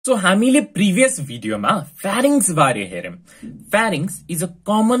So हामीले previous भिडियोमा pharynx बारे हेर्यौं. Pharynx is a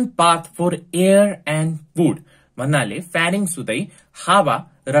common path for air and food. भन्नाले pharynx हुँदै हावा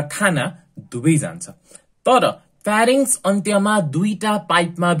र खाना दुवै जान्छ. तर pharynx अन्त्यमा दुईटा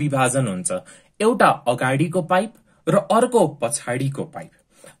पाइपमा विभाजन हुन्छ. एउटा अगाडिको पाइप र अर्को पछाडिको पाइप.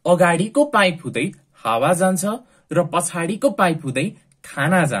 अगाडिको पाइप हुँदै हावा जान्छ र पछाडिको पाइप हुँदै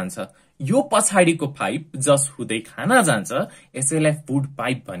खाना जान्छ. यो पछाडिको पाइप जस हुँदै खाना जान्छ यसैलाई फूड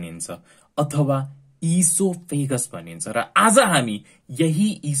पाइप भनिन्छ अथवा इसोफेगस भनिन्छ र आज हामी यही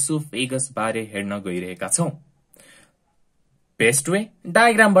इसोफेगस बारे हेर्न गइरहेका छौं. Best way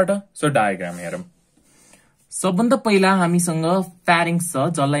डायग्रामबाट. सो डायग्राम हेरौं. सबभन्दा पहिला हामीसँग pharynx छ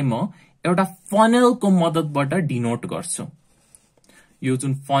जसलाई म एउटा फनेलको मद्दतबाट डिनोट गर्छु. यो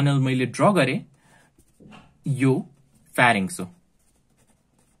जुन फनेल मैले ड्रा गरे यो pharynx हो.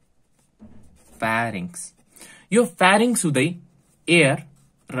 pharynx. यो pharynx हुँदै एयर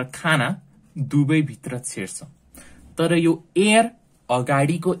र खाना दुवै भित्र छिर्छ. तर यो एयर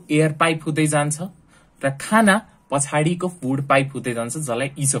अगाडिको एयर पाइप हुँदै जान्छ र खाना पछाडिको फूड पाइप हुँदै जान्छ जसलाई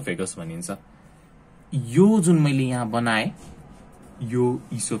इसोफेगस भनिन्छ. यो जुन मैले यहाँ बनाए यो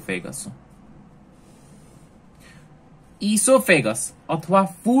इसोफेगस हो. इसोफेगस अथवा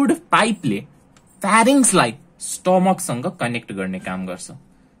फूड पाइपले pharynxलाई स्टमकसँग कनेक्ट गर्ने काम गर्छ.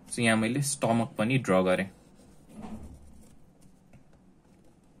 सो यहाँ मैले स्टमक पनि ड्रा गरे.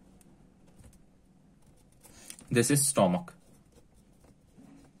 This is stomach.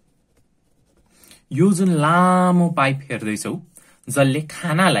 यो जुन लामो पाइप हेर्दैछौ जसले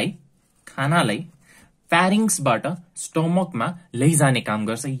खानालाई pharynxबाट स्टमकमा लैजाने काम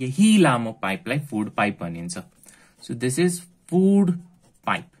गर्छ. यही लामो पाइपलाई फूड पाइप भनिन्छ. So this is food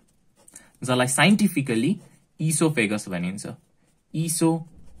pipe जसलाई साइन्टिफिकली इसोफेगस भनिन्छ. इसोफेगस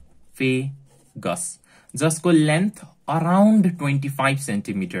जसको लेन्थ अराउन्ड 25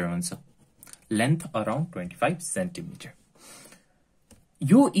 सेन्टिमिटर हुन्छ. Length around 25 centimetre.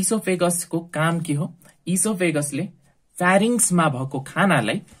 यो इसोफेगसको काम के हो? इसोफेगसले pharynxमा भएको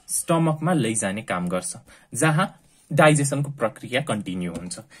खानालाई स्टमकमा लैजाने काम गर्छ जहाँ डाइजेसनको प्रक्रिया कन्टिन्यू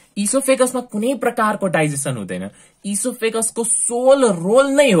हुन्छ. इसोफेगसमा कुनै प्रकारको डाइजेसन हुँदैन. इसोफेगसको सोल रोल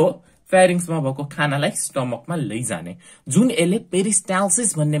नै हो pharynxमा भएको खानालाई स्टमकमा लैजाने, जुन यसले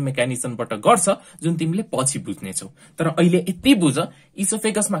पेरिस्टाल्सिस भन्ने मेकानिजमबाट गर्छ जुन तिमीले पछि बुझ्नेछौ. तर अहिले यति बुझ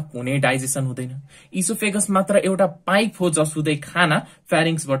इसोफेगसमा कुनै डाइजेसन हुँदैन. इसोफेगस मात्र एउटा पाइप हो जस हुँदै खाना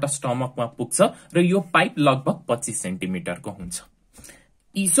pharynxबाट स्टमकमा पुग्छ र यो पाइप लगभग 25 सेन्टिमिटरको हुन्छ.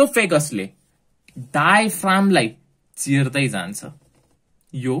 इसोफेगसले डायफ्रामलाई चिर्दै जान्छ.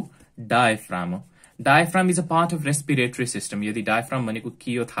 यो डायफ्राम हो. Diaphragm is a part of respiratory system. यदि डायफ्राम भनेको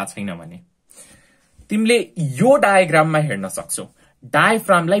के हो थाहा छैन भने तिमीले यो डायग्राममा हेर्न सक्छौ.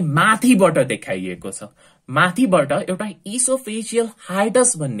 डायफ्रामलाई माथिबाट देखाइएको छ. माथिबाट एउटा इसोफेजियल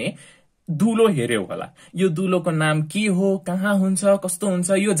हाइटस भन्ने दुलो हेर्यौ होला. यो दुलोको नाम के हो, कहाँ हुन्छ, कस्तो हुन्छ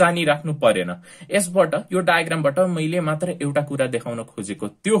यो जानिराख्नु परेन. यसबाट यो डायग्रामबाट मैले मात्र एउटा कुरा देखाउन खोजेको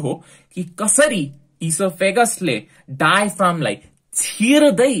त्यो हो कि कसरी इसोफेगसले डायफ्रामलाई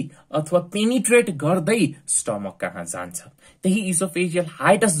छिर्दै अथवा पेनिट्रेट गर्दै स्टमक कहाँ जान्छ. त्यही इसोफेजियल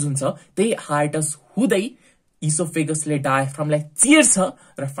हाइटस जुन छ त्यही हाइटस हुँदै इसोफेगसले डायफ्रामलाई चिर्छ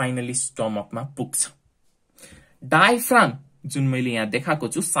र फाइनली स्टमकमा पुग्छ. डायफ्राम जुन मैले यहाँ देखाएको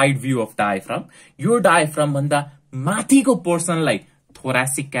छु साइड भ्यू अफ डायफ्राम, यो डायफ्राम भन्दा माथिको पोर्सनलाई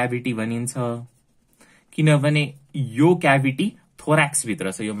थोरासिक क्याभिटी भनिन्छ किनभने यो क्याभिटी थोराक्स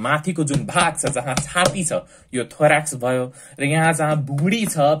भित्र छ. यो माथिको जुन भाग छ जहाँ छाती छ यो थोराक्स भयो र यहाँ जहाँ भुडी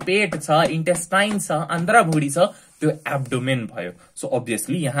छ, पेट छ, इन्टेस्टाइन छ, आन्द्रा भुडी छ त्यो एब्डोमेन भयो. सो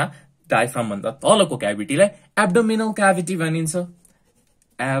अब्भियसली यहाँ डायफ्राम भन्दा तलको क्याभिटीलाई एब्डोमिनल क्याभिटी भनिन्छ.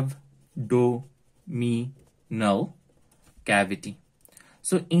 Abdominal cavity.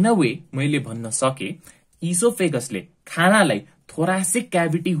 So in a way मैले भन्न सके इसोफेगसले खानालाई थोरासिक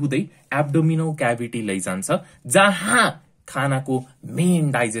क्याभिटी हुँदै एब्डोमिनल क्याभिटी लैजान्छ जहाँ खानाको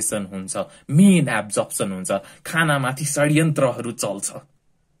मेन डाइजेसन हुन्छ, मेन एब्जर्प्सन हुन्छ, खानामाथि षड्यन्त्रहरू चल्छ.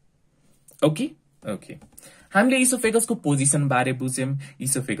 ओके. हामीले इसोफेगसको पोजिसन बारे बुझ्यौं,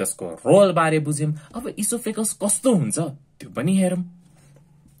 इसोफेगसको रोल बारे बुझ्यौं. अब इसोफेगस कस्तो हुन्छ त्यो पनि हेरौं.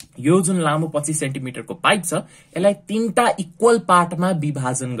 यो जुन लामो 25 सेन्टिमिटरको पाइप छ यसलाई 3टा इक्वल पार्टमा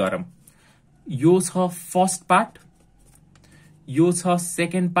विभाजन गरौं. यो छ फर्स्ट पार्ट, यो छ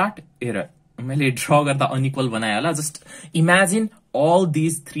सेकेन्ड पार्ट. हेर मैले ड्र गर्दा अनइक्वल बनाए होला. Just imagine all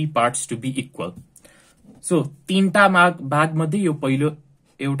these 3 parts to be equal. So 3टा भाग मध्ये यो पहिलो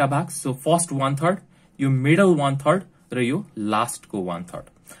एउटा भाग. सो फर्स्ट 1/3, यो मिडल 1/3 र यो लास्ट को 1/3.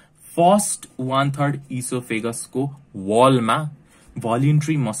 फर्स्ट 1/3 इसोफेगस को वॉलमा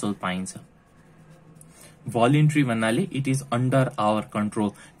भोल्युन्ट्री मसल पाइन्छ. भोलिन्ट्री भन्नाले it is under our control.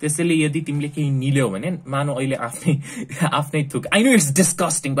 त्यसैले यदि तिमीले केही निल्यौ भने मानौ अहिले आफ्नै थुक, I know it's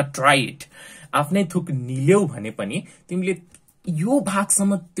disgusting but try it, आफ्नै थुक निल्यौ भने पनि तिमीले यो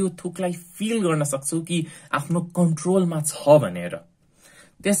भागसम्म त्यो थुकलाई फिल गर्न सक्छौ कि आफ्नो कन्ट्रोलमा छ भनेर।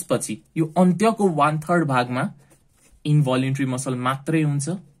 त्यसपछि यो अन्त्यको 1/3 भागमा इनभोलिन्ट्री मसल मात्रै हुन्छ,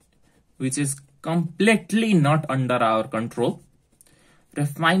 which is completely not under our control. र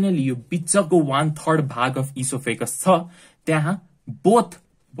फाइनली यो बिचको 1/3 भाग अफ इसोफेगस छ, त्यहाँ both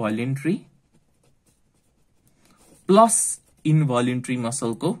voluntary plus इनभोलिन्ट्री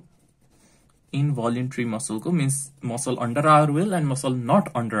मसलको means muscle under our will and muscle not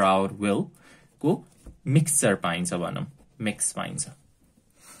under our will को मिक्सचर पाइन्छ, भनौं मिक्स पाइन्छ।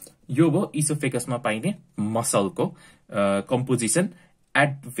 यो भयो इसोफेगसमा पाइने मसलको composition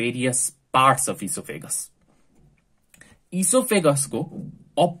at various parts of oesophagus. इसोफेगसको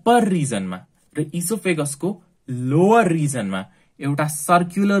upper रिजनमा र इसोफेगसको लोअर रिजनमा एउटा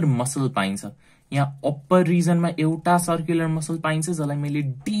सर्कुलर मसल पाइन्छ। यहाँ अप्पर रिजनमा एउटा सर्कुलर मसल पाइन्छ जसलाई मैले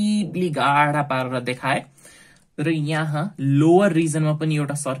डीपली गाढा पारेर देखाए, र यहाँ लोअर रिजनमा पनि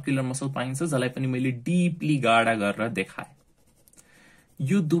एउटा सर्कुलर मसल पाइन्छ जसलाई पनि मैले डीपली गाढा गरेर देखाए।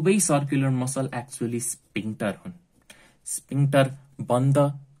 यो दुवै सर्कुलर मसल एक्चुअली स्पिङ्टर हुन्। स्पिङ्टर बन्द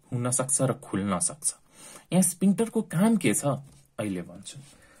हुन सक्छ र खुल्न सक्छ। यहाँ स्पिङ्टरको काम के छ अहिले भन्छु।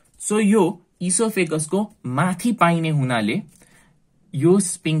 सो यो इसोफेगसको माथि पाइने हुनाले यो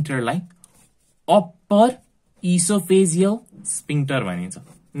स्पिङ्टरलाई अप्पर इसोफेजियल स्पिङ्टर भनिन्छ।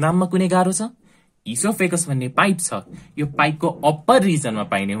 नाममा कुनै गाह्रो छ? इसोफेगस भन्ने पाइप छ, यो पाइपको अप्पर रिजनमा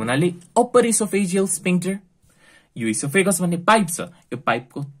पाइने हुनाले अप्पर इसोफेजियल स्पिङ्टर। यो इसोफेगस भन्ने पाइप छ, यो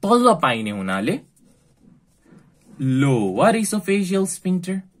पाइपको तल पाइने हुनाले लोअर इसोफेजियल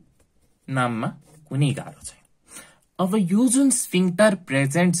स्पिङ्टर। नाममा कुनै गाह्रो छैन। अब यो जुन स्फिङ्क्टर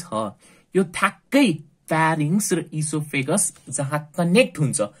प्रेजेन्ट छ यो ठ्याक्कै फ्यारिङ्स र इसोफेगस जहाँ कनेक्ट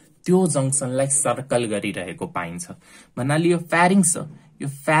हुन्छ त्यो जंक्सनलाई सर्कल गरिरहेको पाइन्छ। भन्नाले यो फ्यारिङ्स छ, यो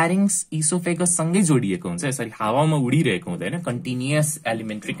फ्यारिङ्स इसोफेगस सँगै जोडिएको हुन्छ, यसरी हावामा उडिरहेको हुँदैन। कन्टिन्युअस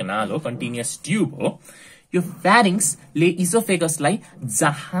एलिमेन्ट्री कनाल हो, कन्टिन्युअस ट्युब हो। यो फ्यारिङ्सले इसोफेगसलाई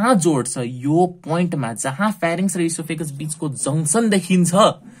जहाँ जोड्छ, यो पोइन्टमा जहाँ फ्यारिङ्स र इसोफेगस बीचको जंक्सन देखिन्छ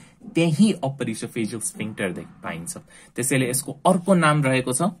त्यही अप्पर इसोफेजियल स्फिङ्क्टर पाइन्छ। त्यसैले यसको अर्को नाम रहेको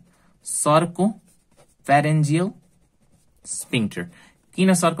छ सर्को फ्यारेन्जियल स्फिङ्क्टर।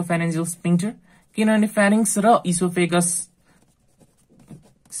 किन सर्को फ्यारेन्जियल स्फिङ्क्टर? किनभने फ्यारिङ्स र इसोफेगस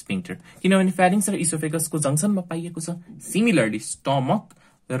स्फिङ्क्टर, किनभने फ्यारिङ्स र इसोफेगसको जंक्सनमा पाइएको छ। सिमिलरली स्टमक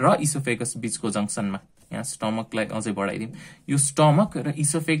र इसोफेगस बीचको जंक्सनमा, यहाँ स्टमकलाई अझै बढाइदिउँ, यो स्टमक र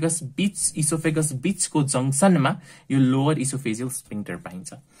इसोफेगस बीचको जंक्सनमा यो लोअर इसोफेजियल स्फिङ्क्टर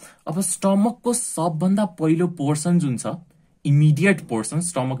पाइन्छ। अब स्टमकको सबभन्दा पहिलो पोर्सन जुन छ, इमिडिएट पोर्सन,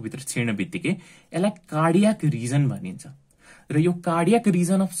 स्टमक भित्र छिर्न बित्तिकै यसलाई कार्डियाक रिजन भनिन्छ। र यो cardiac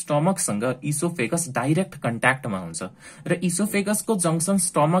reason of स्टमकसँग oesophagus direct कन्ट्याक्टमा हुन्छ र इसोफेगसको जंक्सन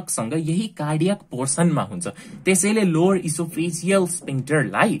स्टमकसँग यही कार्डियाक पोर्सनमा हुन्छ। त्यसैले लोअर इसोफेजियल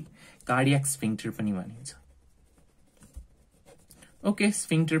स्फिङ्क्टरलाई कार्डियाक स्फिङ्क्टर पनि भनिन्छ। ओके,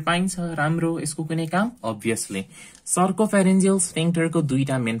 स्फिङ्क्टर पाइन्छ, राम्रो। यसको कुनै काम? अभियसली सर्कोफ्यारेन्जियल स्फिङ्क्टरको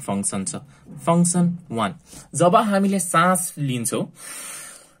दुईटा मेन फंक्सन छ। फंक्सन 1, जब हामीले सास लिन्छौं,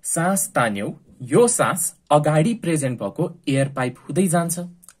 सास तान्यौ, यो सास अगाडि प्रेजेन्ट भएको एयर पाइप हुँदै जान्छ,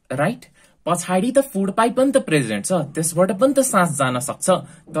 राइट? पछाडि त फुड पाइप पनि त प्रेजेन्ट छ, त्यसबाट पनि त सास जान सक्छ,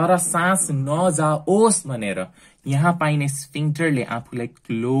 तर सास नजाओस् भनेर यहाँ पाइने स्फिङ्क्टरले आफूलाई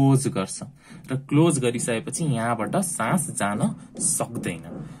क्लोज गर्छ र क्लोज गरिसकेपछि यहाँबाट सास जान सक्दैन।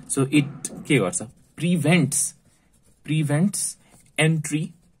 सो इट के गर्छ? Prevents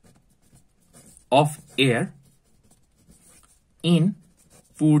entry of air in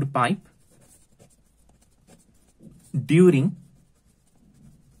food pipe during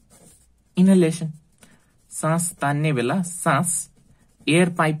इनहेलेसन। सास तान्ने बेला सास एयर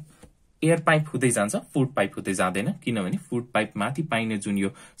पाइप हुँदै जान्छ, फुड पाइप हुँदै जाँदैन, किनभने फुड पाइप माथि पाइने जुन यो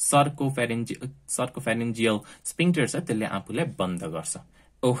सर्कोफ्यारेन्जियल स्फिङ्क्टर छ त्यसले आफूलाई बन्द गर्छ।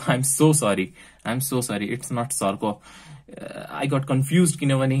 Oh, I'm so sorry. It's not सर्को. I got confused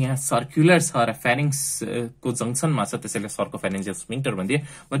किनभने यहाँ सर्कुलर छ र फ्यारिङ्स को जंक्सनमा छ, त्यसैले सर्कोफ्यारेन्जियल स्फिङ्क्टर भनिदिए,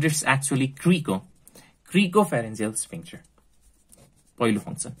 बट इट्स एक्चुअली क्रिकोफ्यारेन्जियल स्फिङ्क्टर। पहिलो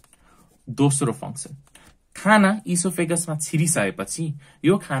फंक्सन। दोस्रो फंक्सन, खाना इसोफेगसमा छिरिसकेपछि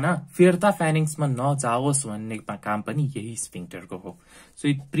यो खाना फिर्ता फ्यारिङ्समा नजाओस् भन्ने काम पनि यही स्फिङ्क्टरको हो। सो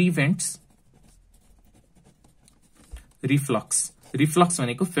इट प्रिभेन्ट्स रिफ्लक्स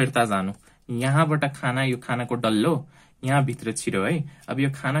भनेको फिर्ता जानु। यहाँबाट खाना, यो खानाको डल्लो यहाँ भित्र छिर्यो है, अब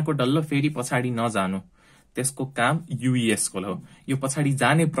यो खानाको डल्लो फेरि पछाडि नजानु, त्यसको काम यूएस को हो। यो पछाडि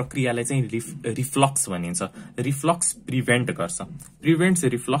जाने प्रक्रियालाई चाहिँ रिफ्लक्स भनिन्छ। रिफ्लक्स प्रिभेन्ट गर्छ, प्रिभेन्ट्स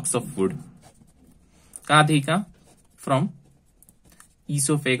रिफ्लक्स अफ फूड। कहाँदेखि कहाँ? From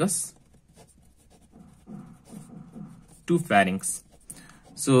oesophagus to फेरिङ्स।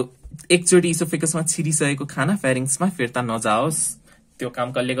 सो एकचोटि इसोफेगसमा छिरिसकेको खाना फेरिङ्समा फिर्ता नजाओस्, त्यो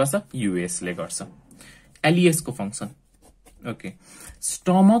काम कसले गर्छ? यूएसले गर्छ। एलिएस को फंक्सन, ओके।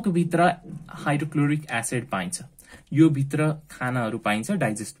 स्टमक भित्र हाइड्रोक्लोरिक एसिड पाइन्छ, यो भित्र खानाहरू पाइन्छ,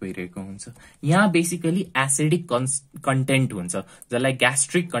 डाइजेस्ट भइरहेको हुन्छ। यहाँ बेसिकली एसिडिक कन्टेन्ट हुन्छ, जसलाई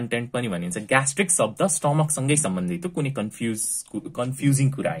ग्यास्ट्रिक कन्टेन्ट पनि भनिन्छ। ग्यास्ट्रिक शब्द स्टमक सँगै सम्बन्धित हो, कुनै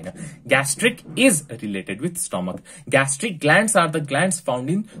कन्फ्युजिङ कुरा हैन। Gastric is related with stomach. Gastric glands are the glands found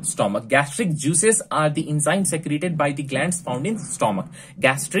in stomach. Gastric जुसेस are the enzyme secreted by the glands found in stomach.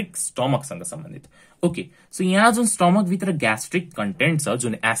 Gastric स्टमकसँग सम्बन्धित। ओके, सो यहाँ जुन स्टमक भित्र ग्यास्ट्रिक कन्टेन्ट छ,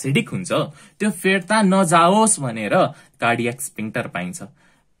 जुन acidic हुन्छ, त्यो फिर्ता नजाओस् भनेर कार्डियक स्फिन्क्टर पाइन्छ।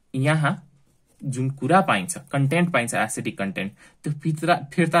 यहाँ जुन कुरा पाइन्छ, कन्टेन्ट पाइन्छ, एसिडिक कन्टेन्ट, त्यो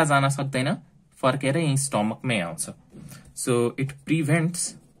फिर्ता जान सक्दैन, फर्केर यही स्टमकमै आउँछ। So it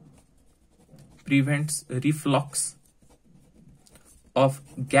prevents reflux of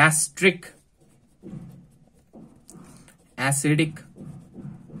gastric acidic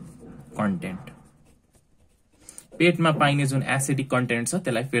content. पेटमा पाइने जुन एसिडिक कन्टेन्ट छ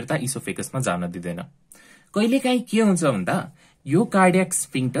त्यसलाई फिर्ता इसोफेगसमा जान दिँदैन। कहिलेकाहीँ के हुन्छ भन्दा यो कार्डियक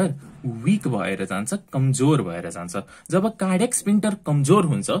स्फिन्क्टर वीक भएर जान्छ, कमजोर भएर जान्छ। जब कार्डियक स्फिन्क्टर कमजोर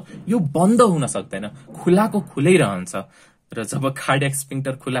हुन्छ, यो बन्द हुन सक्दैन, खुलाको खुलै रहन्छ। र जब कार्डियक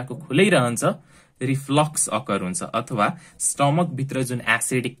स्फिन्क्टर खुलाको खुलै रहन्छ, रिफ्लक्स अकर हुन्छ, अथवा स्टमक भित्र जुन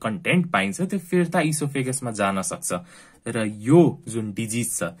एसिडिक कन्टेन्ट पाइन्छ त्यो फिर्ता इसोफेगसमा जान सक्छ। र यो जुन डिजिज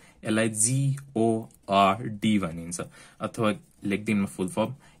छ यसलाई GORD भनिन्छ, अथवा लेख्दिनमा full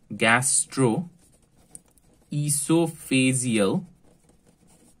form gastro oesophageal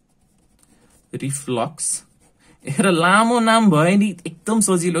reflux. हेर लामो नाम भयो नि, एकदम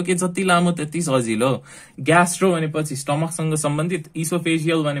सजिलो के, जति लामो त्यति सजिलो। ग्यास्ट्रो भनेपछि स्टमकसँग सम्बन्धित,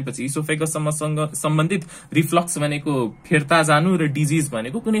 इसोफेजियल भनेपछि इसोफेगससँग सम्बन्धित, रिफ्लक्स भनेको फिर्ता जानु, र डिजिज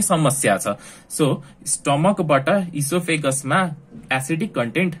भनेको कुनै समस्या छ। सो स्टमकबाट इसोफेगसमा एसिडिक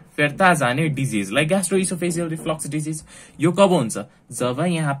कन्टेन्ट फिर्ता जाने डिजिजलाई ग्यास्ट्रो इसोफेजियल रिफ्लक्स डिजिज। यो कब हुन्छ? जब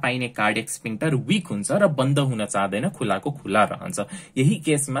यहाँ पाइने कार्डियक स्फिन्क्टर वीक हुन्छ र बन्द हुन चाहदैन, खुलाको खुला रहन्छ। यही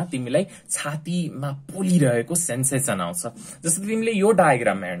केसमा तिमीलाई छातीमा पोलिरहेको सेन्सेसन आउँछ। जस्तो तिमीले यो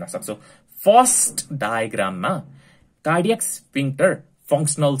डायग्राममा हेर्न सक्छौ। फर्स्ट डायग्राममा कार्डियक स्फिन्क्टर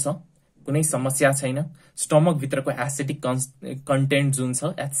फंक्सनल छ, कुनै समस्या छैन। स्टमक भित्रको एसिडिक कन्टेन्ट जुन छ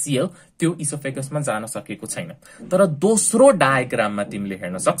HCl त्यो इसोफेगसमा जान सकेको छैन। तर दोस्रो डायग्राममा तिमीले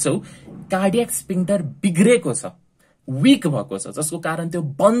हेर्न सक्छौ कार्डियक स्फिन्क्टर बिग्रेको छ, वीक भएको छ, जसको कारण त्यो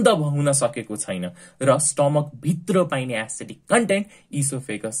बन्द हुन सकेको छैन, र स्टमक भित्र पाइने एसिडिक कन्टेन्ट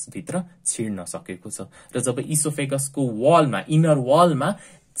इसोफेगस भित्र छिर्न सकेको छ। र जब इसोफेगसको वालमा, इनर वालमा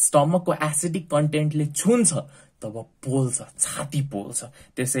स्टमकको एसिडिक कन्टेन्टले छुन्छ, तब पोल्छ, छाती पोल्छ।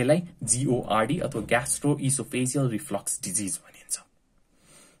 त्यसैलाई GORD अथवा ग्यास्ट्रो इसोफेजियल रिफ्लक्स डिजिज भनिन्छ।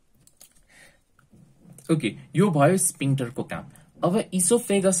 ओके, यो भयो स्फिन्क्टरको काम। अब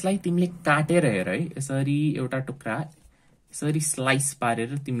इसोफेगसलाई तिमीले काटेर हेर है, यसरी एउटा टुक्रा यसरी स्लाइस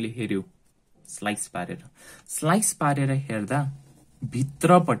पारेर तिमीले हेर्यौ, स्लाइस पारेर हेर्दा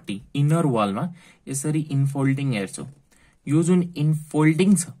भित्रपट्टि इनर वालमा यसरी इन्फोल्डिङ हेर्छौ। यो जुन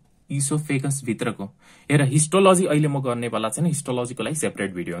इन्फोल्डिङ छ इसोफेगस भित्रको, हेर हिस्टोलोजी अहिले म गर्नेवाला छैन, हिस्टोलोजीको लागि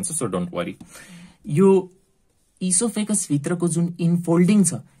सेपरेट भिडियो हुन्छ, सो डोन्ट वरी। यो इसोफेगस भित्रको जुन इन्फोल्डिङ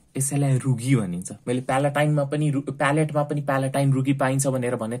छ यसैलाई रुगी भनिन्छ। मैले प्यालेटमा पनि प्यालेटाइन रुगी पाइन्छ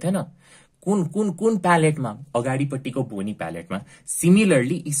भनेर भने थिएन। कुन प्यालेटमा? अगाडिपट्टिको भोनी प्यालेटमा।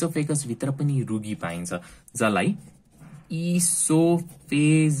 सिमिलरली इसोफेगस भित्र पनि रुगी पाइन्छ, जसलाई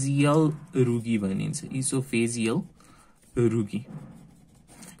इसोफेजियल रुगी भनिन्छ। इसोफेजियल रुगी।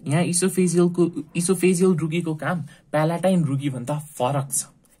 यहाँ इसोफेजियल रुगीको काम प्यालेटाइन रुगी भन्दा फरक छ।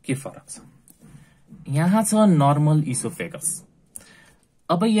 के फरक छ? यहाँ छ नर्मल इसोफेगस।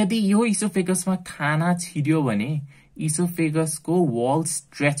 अब यदि यो इसोफेगसमा खाना छिर्यो भने इसोफेगसको वाल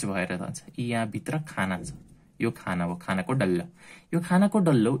स्ट्रेच भएर जान्छ। यहाँ भित्र खाना छ, यो खाना हो, खानाको डल्लो। यो खानाको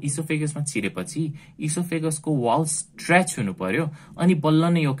डल्लो इसोफेगसमा छिरेपछि इसोफेगसको वाल स्ट्रेच हुनु पर्यो, अनि बल्ल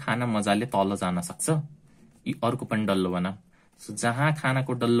नै यो खाना मजाले तल जान सक्छ। अर्को पनि डल्लो बना। सो जहाँ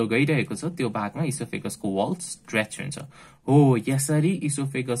खानाको डल्लो गइरहेको छ त्यो भागमा इसोफेगसको वाल स्ट्रेच हुन्छ। हो, यसरी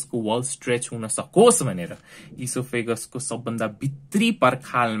इसोफेगसको वाल स्ट्रेच हुन सकोस् भनेर इसोफेगसको सबभन्दा भित्री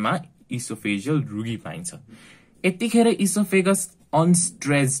पर्खालमा इसोफेजियल रुगी पाइन्छ। यतिखेर इसोफेगस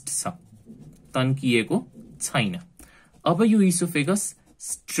अनस्ट्रेच्ड छ, तन्किएको छैन। अब यो इसोफेगस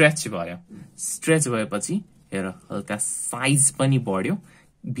स्ट्रेच भयो स्ट्रेच भएपछि हेर हल्का साइज पनि बढ्यो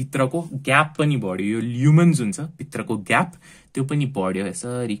भित्रको ग्याप पनि बढ्यो यो ल्युमन जुन छ भित्रको ग्याप त्यो पनि बढ्यो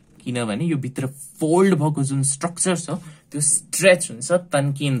यसरी किनभने यो भित्र फोल्ड भएको जुन स्ट्रक्चर छ त्यो स्ट्रेच हुन्छ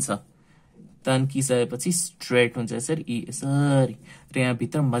तन्किन्छ तन्किसकेपछि स्ट्रेट हुन्छ यसरी यसरी र यहाँ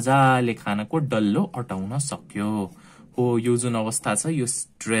भित्र मजाले खानाको डल्लो अटाउन सक्यो हो यो जुन अवस्था छ यो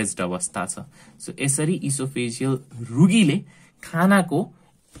स्ट्रेच्ड अवस्था छ सो यसरी इसोफेजियल रुगीले खानाको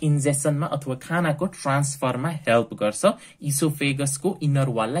इन्जेक्सनमा अथवा खानाको ट्रान्सफरमा हेल्प गर्छ इसोफेगसको इनर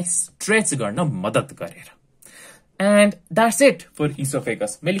वाललाई स्ट्रेच गर्न मद्दत गरेर and that's it for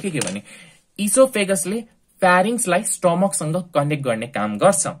oesophagus मैले के भने इसोफेगसले फ्यारिङ्सलाई स्टमकसँग कनेक्ट गर्ने काम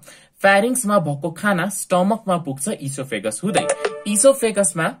गर्छ फ्यारिङ्समा भएको खाना स्टमकमा पुग्छ इसोफेगस हुँदै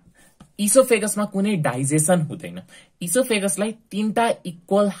इसोफेगसमा कुनै डाइजेसन हुँदैन इसोफेगसलाई 3टा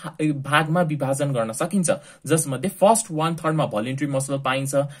इक्वल भागमा विभाजन गर्न सकिन्छ जसमध्ये फर्स्ट 1/3 मा भोलिन्ट्री मसल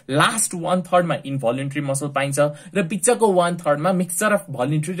पाइन्छ लास्ट 1/3 मा इनभोलिन्ट्री मसल पाइन्छ र बिचको 1/3 मा मिक्सचर अफ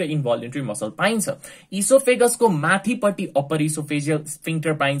भोलिन्ट्री र इनभोलिन्ट्री मसल पाइन्छ इसोफेगसको माथिपट्टि अपर इसोफेजियल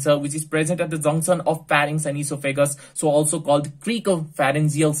स्फिंक्टर पाइन्छ which is present at the junction of pharynx and oesophagus so also called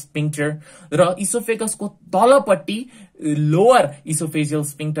क्रिकोफेरेन्जियल sphincter र इसोफेगसको तलपट्टि लोअर इसोफेजियल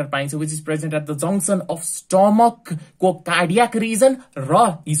स्फिंक्टर पाइन्छ which is present at the junction of stomach को cardiac reason र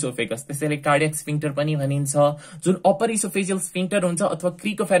oesophagus त्यसैले cardiac sphincter पनि भनिन्छ जुन अपर oesophageal sphincter हुन्छ अथवा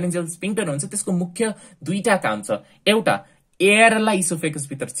क्रिकोफेरेन्जियल स्फिंक्टर हुन्छ त्यसको मुख्य दुईटा काम छ एउटा एयरलाई इसोफेगस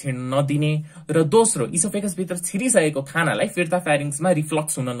भित्र छिर्न नदिने र दोस्रो इसोफेगस भित्र छिरिसकेको खानालाई फिर्ता फ्यारिङ्समा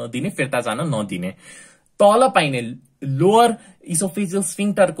रिफ्लक्स हुन नदिने फिर्ता जान नदिने तल पाइने लोअर इसोफेजियल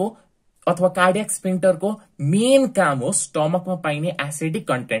स्फिंक्टरको अथवा कार्डियक स्फिंक्टरको मेन काम हो स्टमकमा पाइने एसिडिक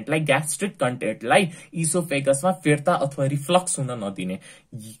कन्टेन्टलाई ग्यास्ट्रिक कन्टेन्टलाई इसोफेगसमा फिर्ता अथवा रिफ्लक्स हुन नदिने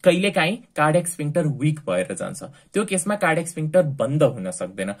कहिलेकाहीँ कार्डियक स्फिंक्टर वीक भएर जान्छ त्यो केसमा कार्डियक स्फिंक्टर बन्द हुन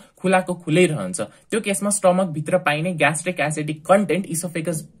सक्दैन खुलाको खुलै रहन्छ त्यो केसमा स्टमक भित्र पाइने ग्यास्ट्रिक एसिडिक कन्टेन्ट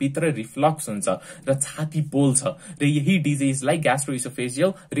इसोफेगस भित्र रिफ्लक्स हुन्छ र छाती पोल्छ र यही डिजिजलाई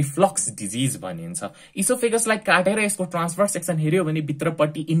ग्यास्ट्रोइसोफेजियल रिफ्लक्स डिजिज भनिन्छ इसोफेगसलाई काटेर यसको ट्रान्सफर सेक्सन हेर्यो भने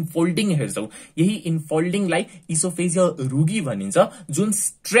भित्रपट्टि इनफोल्डिङ हेर्छौ यही इनफोल्डिङलाई इसोफेजियल रुगी भनिन्छ जुन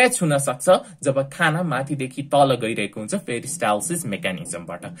स्ट्रेच हुन सक्छ जब खाना माथिदेखि तल गइरहेको हुन्छ पेरिस्टाल्सिस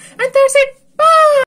मेकानिजमबाट एन्ड द्याट्स इट